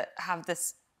and that have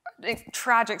this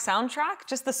tragic soundtrack,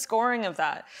 just the scoring of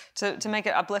that to make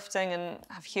it uplifting and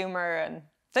have humor. And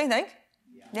don't you think?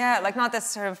 Yeah, like not this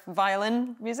sort of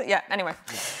violin music. Yeah, anyway.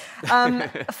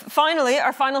 Finally,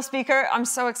 our final speaker, I'm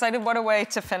so excited. What a way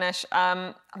to finish.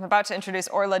 I'm about to introduce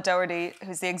Orla Doherty,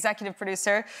 who's the executive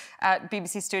producer at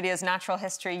BBC Studios' Natural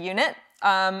History Unit.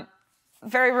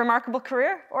 Very remarkable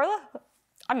career, Orla.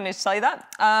 I don't need to tell you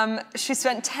that. She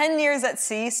spent 10 years at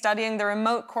sea studying the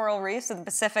remote coral reefs of the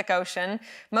Pacific Ocean.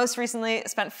 Most recently,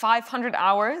 spent 500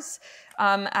 hours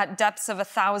at depths of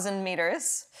 1,000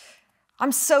 meters.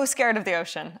 I'm so scared of the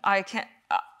ocean. I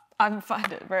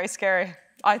find it very scary.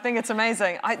 I think it's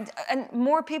amazing. And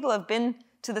more people have been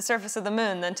to the surface of the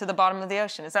moon than to the bottom of the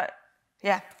ocean. Is that,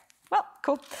 yeah. Well,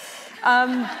 cool.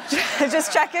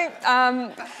 Just checking.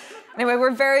 Anyway,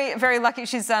 we're very, very lucky.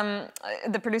 She's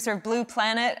the producer of Blue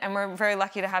Planet, and we're very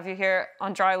lucky to have you here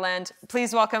on dry land.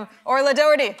 Please welcome Orla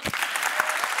Doherty.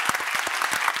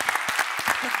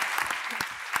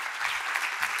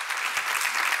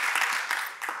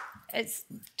 It's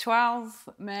 12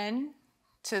 men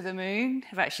to the moon,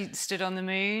 have actually stood on the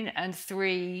moon, and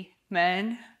 3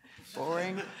 men,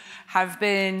 boring, have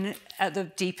been at the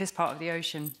deepest part of the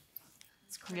ocean.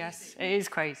 Yes, it is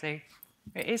crazy.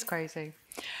 It is crazy.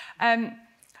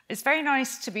 It's very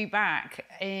nice to be back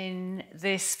in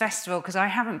this festival because I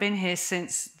haven't been here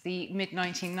since the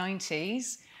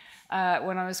mid-1990s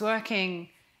when I was working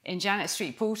in Janet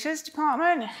Street Porter's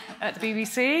department at the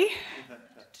BBC.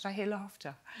 Did I hear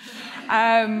laughter?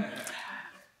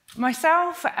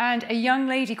 Myself and a young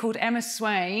lady called Emma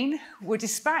Swain were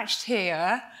dispatched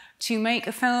here to make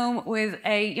a film with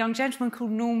a young gentleman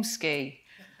called Normski.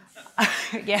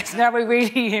 Yes, now we're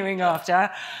really hearing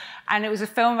laughter. And it was a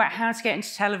film about how to get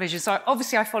into television. So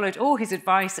obviously I followed all his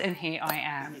advice, and here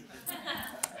I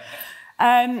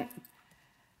am.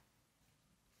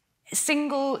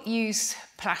 Single-use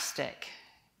plastic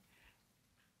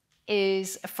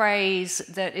is a phrase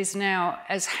that is now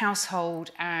as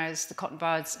household as the cotton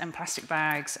buds and plastic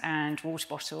bags and water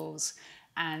bottles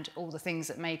and all the things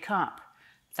that make up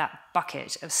that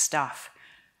bucket of stuff.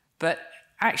 But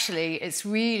actually, it's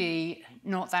really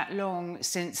not that long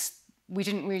since we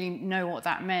didn't really know what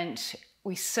that meant.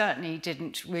 We certainly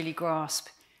didn't really grasp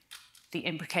the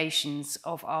implications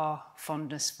of our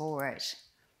fondness for it.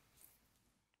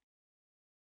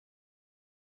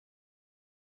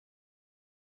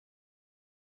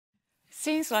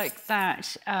 Scenes like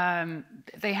that,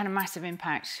 they had a massive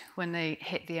impact when they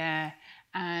hit the air,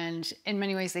 and in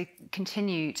many ways they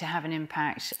continue to have an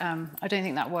impact. I don't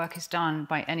think that work is done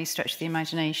by any stretch of the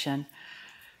imagination.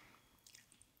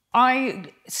 I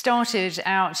started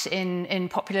out in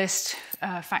populist,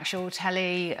 factual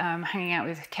telly, hanging out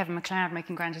with Kevin MacLeod,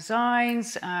 making grand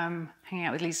designs, hanging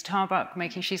out with Lisa Tarbuck,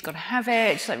 making She's Gotta Have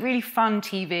It, just like really fun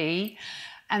TV.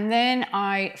 And then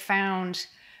I found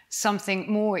something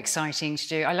more exciting to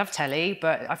do. I love telly,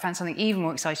 but I found something even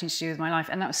more exciting to do with my life,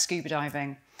 and that was scuba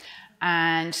diving.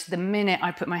 And the minute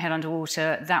I put my head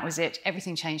underwater, that was it.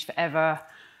 Everything changed forever.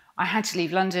 I had to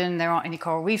leave London. There aren't any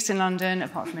coral reefs in London,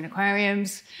 apart from in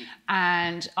aquariums.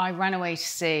 And I ran away to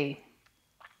sea.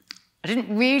 I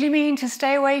didn't really mean to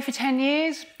stay away for 10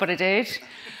 years, but I did,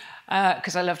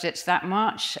 because I loved it that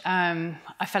much.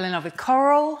 I fell in love with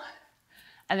coral,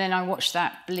 and then I watched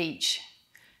that bleach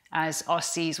as our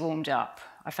seas warmed up.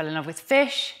 I fell in love with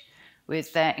fish,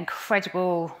 with their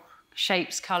incredible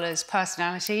shapes, colours,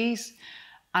 personalities,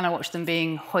 and I watched them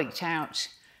being hoiked out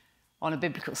on a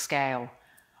biblical scale.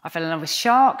 I fell in love with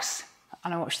sharks,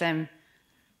 and I watched them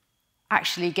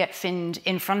actually get finned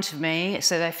in front of me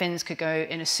so their fins could go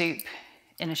in a soup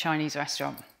in a Chinese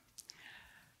restaurant.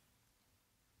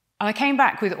 And I came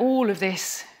back with all of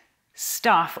this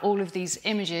stuff, all of these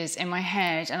images in my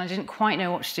head, and I didn't quite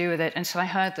know what to do with it until I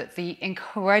heard that the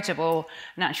incredible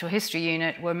Natural History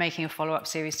Unit were making a follow-up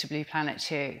series to Blue Planet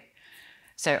 2.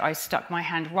 So I stuck my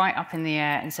hand right up in the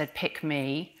air and said, pick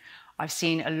me. I've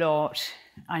seen a lot,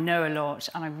 I know a lot,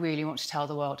 and I really want to tell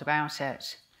the world about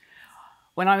it.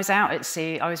 When I was out at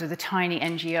sea, I was with a tiny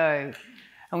NGO,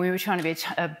 and we were trying to be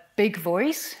a big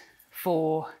voice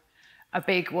for a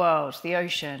big world, the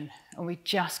ocean, and we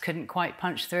just couldn't quite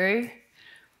punch through.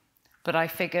 But I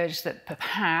figured that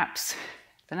perhaps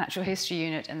the Natural History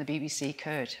Unit and the BBC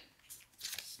could.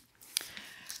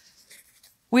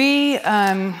 We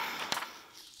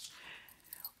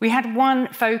had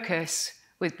one focus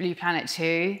with Blue Planet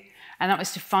 2, and that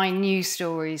was to find news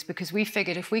stories, because we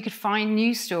figured if we could find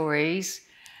news stories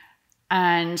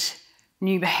and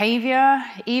new behavior,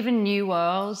 even new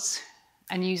worlds,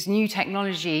 and use new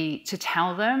technology to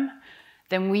tell them,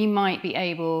 then we might be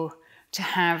able to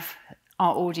have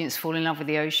our audience fall in love with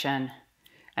the ocean.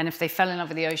 And if they fell in love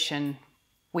with the ocean,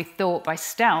 we thought by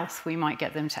stealth we might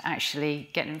get them to actually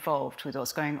get involved with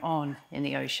what's going on in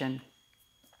the ocean.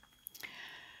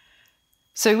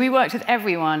 So we worked with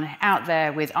everyone out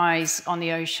there with eyes on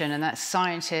the ocean, and that's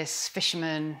scientists,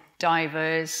 fishermen,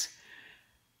 divers,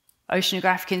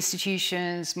 oceanographic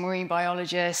institutions, marine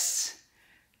biologists.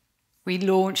 We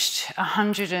launched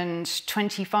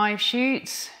 125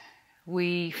 shoots.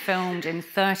 We filmed in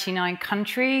 39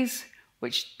 countries,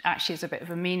 which actually is a bit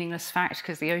of a meaningless fact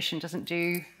because the ocean doesn't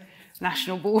do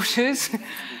national borders.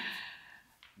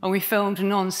 And we filmed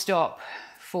non-stop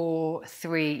for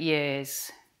 3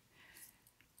 years.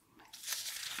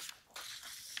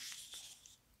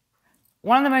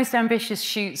 One of the most ambitious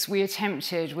shoots we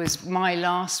attempted was my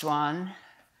last one.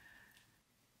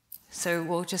 So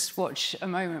we'll just watch a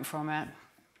moment from it.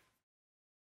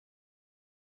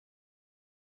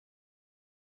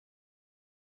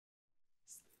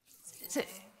 So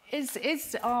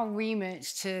it's our remit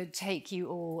to take you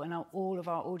all and all of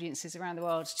our audiences around the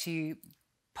world to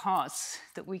parts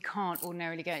that we can't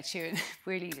ordinarily get to. And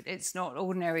really, it's not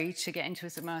ordinary to get into a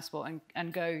submersible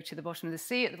and go to the bottom of the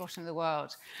sea, at the bottom of the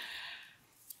world.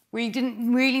 We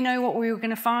didn't really know what we were going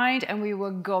to find, and we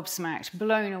were gobsmacked,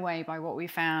 blown away by what we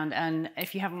found. And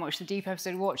if you haven't watched the deep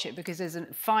episode, watch it, because there's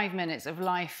 5 minutes of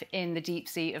life in the deep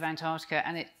sea of Antarctica,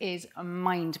 and it is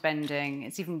mind-bending.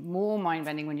 It's even more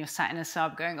mind-bending when you're sat in a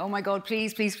sub going, oh my God,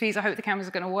 please, please, please, I hope the cameras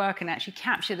are going to work and actually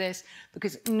capture this,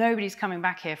 because nobody's coming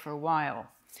back here for a while.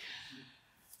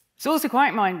 It's also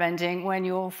quite mind-bending when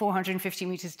you're 450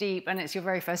 meters deep and it's your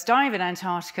very first dive in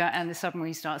Antarctica and the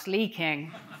submarine starts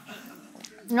leaking.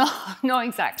 Not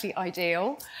exactly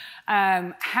ideal.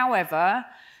 However,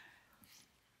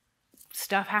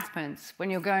 stuff happens. When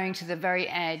you're going to the very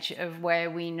edge of where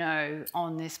we know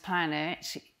on this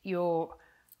planet, you're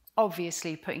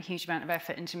obviously putting a huge amount of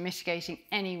effort into mitigating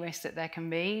any risk that there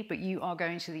can be, but you are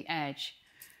going to the edge.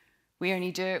 We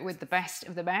only do it with the best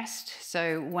of the best.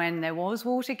 So when there was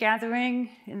water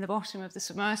gathering in the bottom of the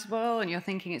submersible and you're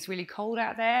thinking it's really cold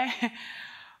out there,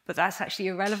 but that's actually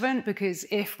irrelevant because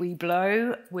if we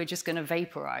blow, we're just going to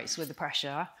vaporize with the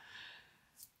pressure.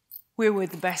 We're with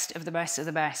the best of the best of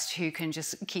the best who can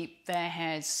just keep their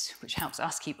heads, which helps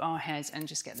us keep our heads and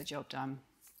just get the job done.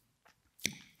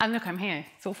 And look, I'm here.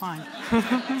 It's all fine.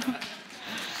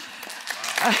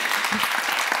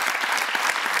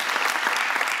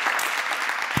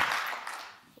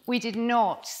 We did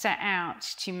not set out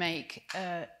to make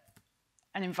an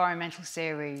environmental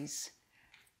series.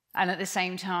 And at the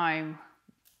same time,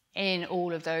 in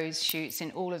all of those shoots,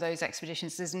 in all of those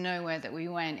expeditions, there's nowhere that we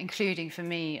went, including for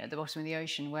me at the bottom of the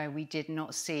ocean, where we did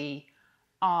not see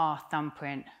our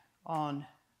thumbprint on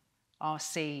our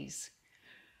seas.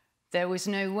 There was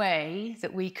no way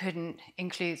that we couldn't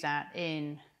include that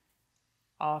in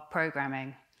our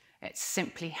programming. It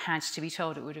simply had to be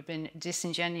told. It would have been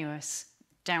disingenuous,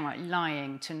 downright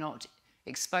lying to not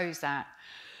expose that.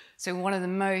 So one of the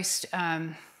most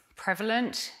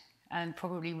prevalent and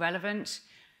probably relevant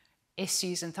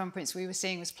issues and thumbprints we were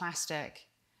seeing was plastic.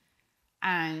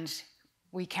 And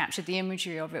we captured the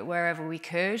imagery of it wherever we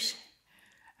could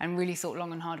and really thought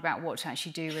long and hard about what to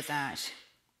actually do with that.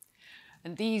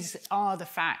 And these are the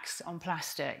facts on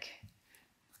plastic.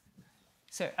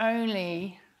 So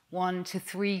only 1 to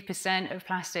 3% of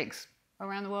plastics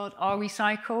around the world are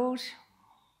recycled.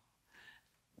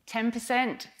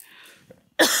 10%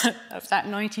 of that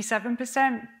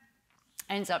 97%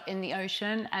 ends up in the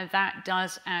ocean, and that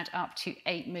does add up to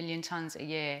 8 million tons a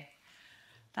year.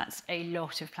 That's a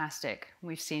lot of plastic.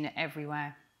 We've seen it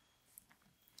everywhere.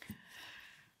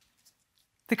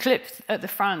 The clip at the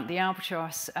front, the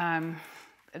albatross,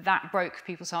 that broke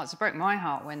people's hearts. It broke my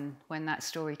heart when that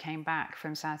story came back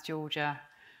from South Georgia.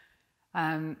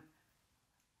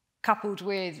 Coupled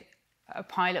with a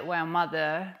pilot whale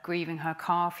mother grieving her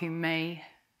calf who may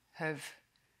have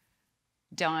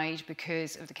died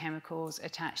because of the chemicals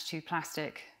attached to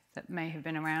plastic that may have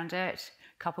been around it,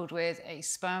 coupled with a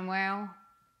sperm whale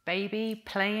baby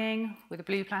playing with a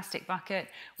blue plastic bucket,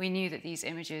 we knew that these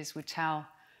images would tell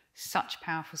such a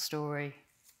powerful story.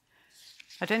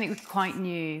 I don't think we quite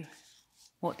knew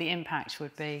what the impact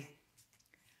would be.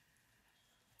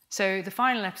 So the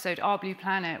final episode, Our Blue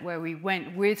Planet, where we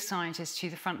went with scientists to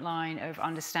the front line of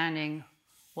understanding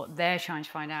what they're trying to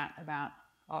find out about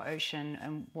our ocean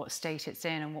and what state it's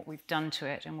in and what we've done to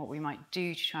it and what we might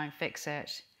do to try and fix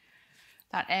it.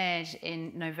 That aired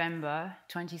in November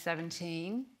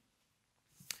 2017,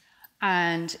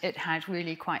 and it had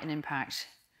really quite an impact.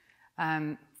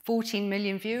 14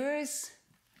 million viewers.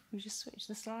 We just switch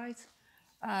the slides.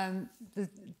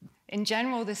 In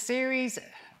general, the series,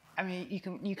 I mean, you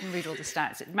can read all the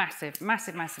stats. It's massive,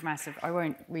 massive, massive, massive. I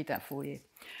won't read that for you.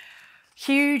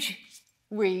 Huge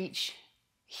reach,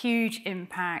 huge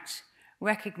impact,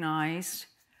 recognized.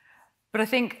 But I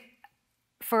think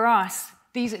for us,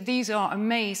 these are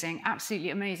amazing,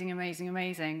 absolutely amazing, amazing,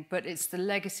 amazing. But it's the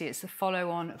legacy, it's the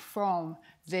follow-on from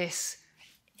this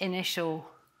initial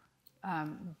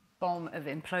bomb of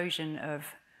implosion of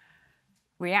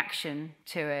reaction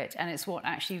to it, and it's what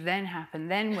actually then happened.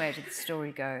 Then where did the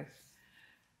story go?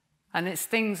 And it's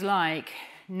things like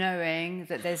knowing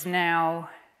that there's now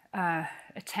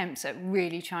attempts at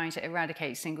really trying to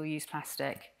eradicate single-use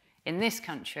plastic in this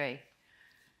country.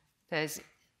 There's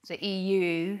the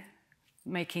EU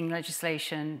making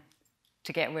legislation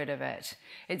to get rid of it.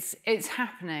 It's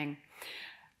happening.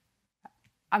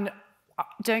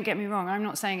 Don't get me wrong, I'm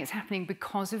not saying it's happening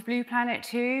because of Blue Planet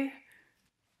 2.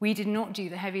 We did not do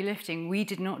the heavy lifting, we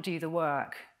did not do the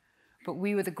work, but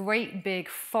we were the great big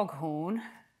foghorn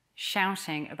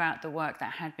shouting about the work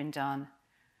that had been done.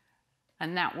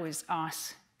 And that was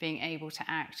us being able to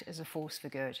act as a force for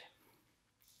good.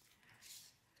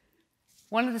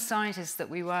 One of the scientists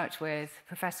that we worked with,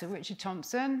 Professor Richard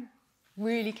Thompson,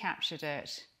 really captured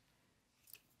it.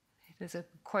 There's a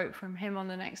quote from him on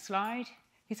the next slide.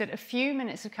 He said, "A few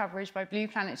minutes of coverage by Blue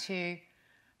Planet 2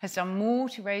 has done more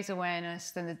to raise awareness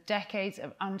than the decades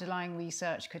of underlying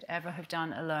research could ever have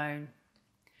done alone."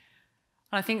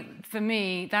 And I think for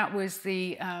me, that was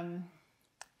the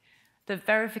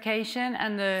verification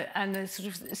and the sort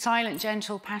of silent,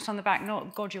 gentle pat on the back,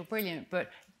 not "God, you're brilliant,"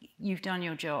 but you've done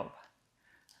your job.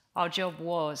 Our job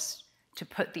was to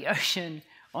put the ocean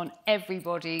on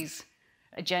everybody's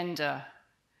agenda,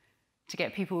 to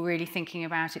get people really thinking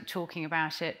about it, talking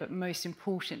about it, but most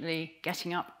importantly,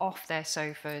 getting up off their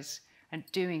sofas and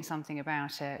doing something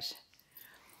about it.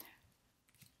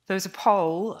 There was a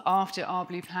poll after Our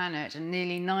Blue Planet, and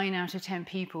nearly 9 out of 10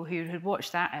 people who had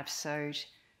watched that episode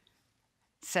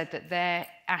said that their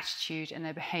attitude and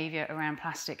their behaviour around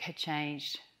plastic had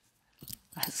changed.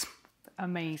 That's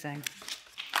amazing.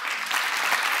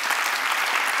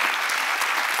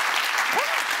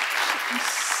 I'm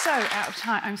so out of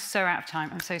time. I'm so out of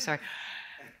time. I'm so sorry.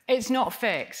 It's not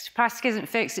fixed. Plastic isn't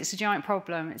fixed. It's a giant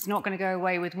problem. It's not going to go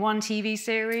away with one TV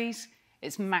series.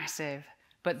 It's massive.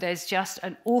 But there's just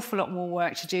an awful lot more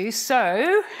work to do.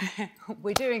 So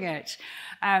we're doing it.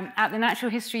 At the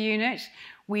Natural History Unit,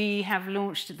 we have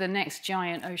launched the next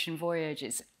giant ocean voyage.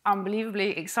 It's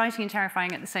unbelievably exciting and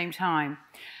terrifying at the same time.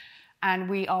 And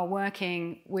we are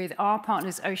working with our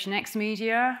partners, Ocean X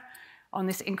Media, on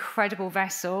this incredible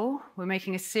vessel. We're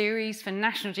making a series for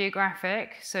National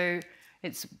Geographic. So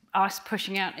it's us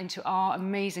pushing out into our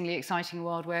amazingly exciting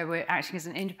world where we're acting as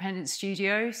an independent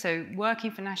studio. So working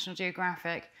for National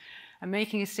Geographic and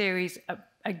making a series,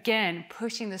 again,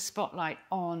 putting the spotlight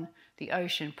on the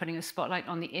ocean, putting a spotlight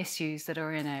on the issues that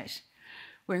are in it.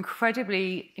 We're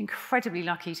incredibly, incredibly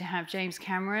lucky to have James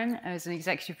Cameron as an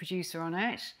executive producer on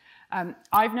it.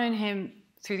 I've known him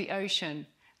through the ocean,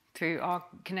 through our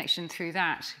connection through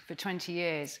that for 20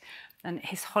 years. And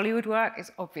his Hollywood work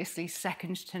is obviously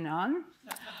second to none.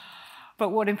 But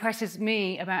what impresses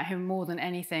me about him more than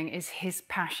anything is his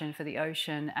passion for the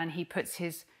ocean. And he puts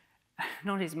his,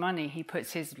 not his money, he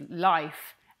puts his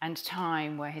life and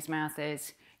time where his mouth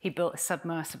is. He built a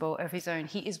submersible of his own.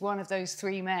 He is one of those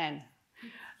 3 men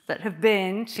that have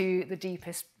been to the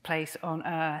deepest place on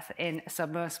Earth in a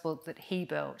submersible that he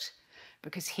built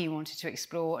because he wanted to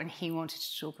explore and he wanted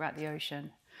to talk about the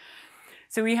ocean.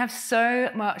 So we have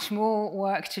so much more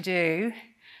work to do.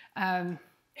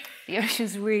 The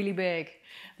ocean's really big.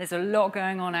 There's a lot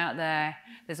going on out there.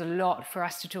 There's a lot for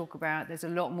us to talk about. There's a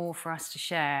lot more for us to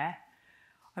share.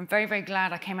 I'm very, very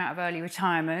glad I came out of early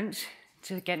retirement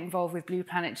to get involved with Blue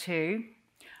Planet 2.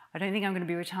 I don't think I'm going to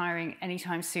be retiring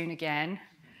anytime soon again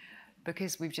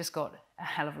because we've just got a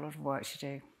hell of a lot of work to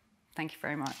do. Thank you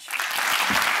very much.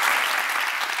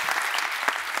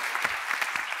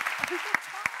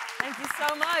 Thank you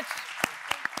so much.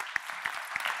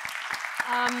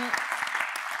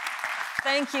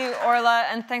 Thank you, Orla,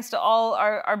 and thanks to all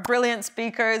our brilliant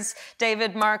speakers,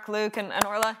 David, Mark, Luke, and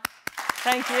Orla.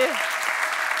 Thank you.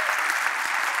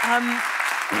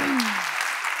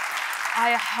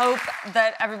 I hope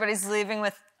that everybody's leaving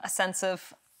with a sense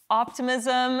of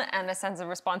optimism and a sense of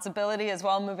responsibility as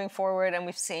well moving forward, and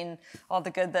we've seen all the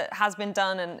good that has been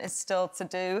done and is still to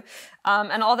do.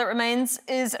 And all that remains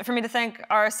is for me to thank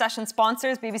our session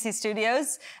sponsors, BBC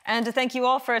Studios, and to thank you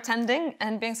all for attending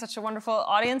and being such a wonderful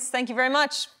audience. Thank you very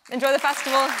much. Enjoy the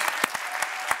festival.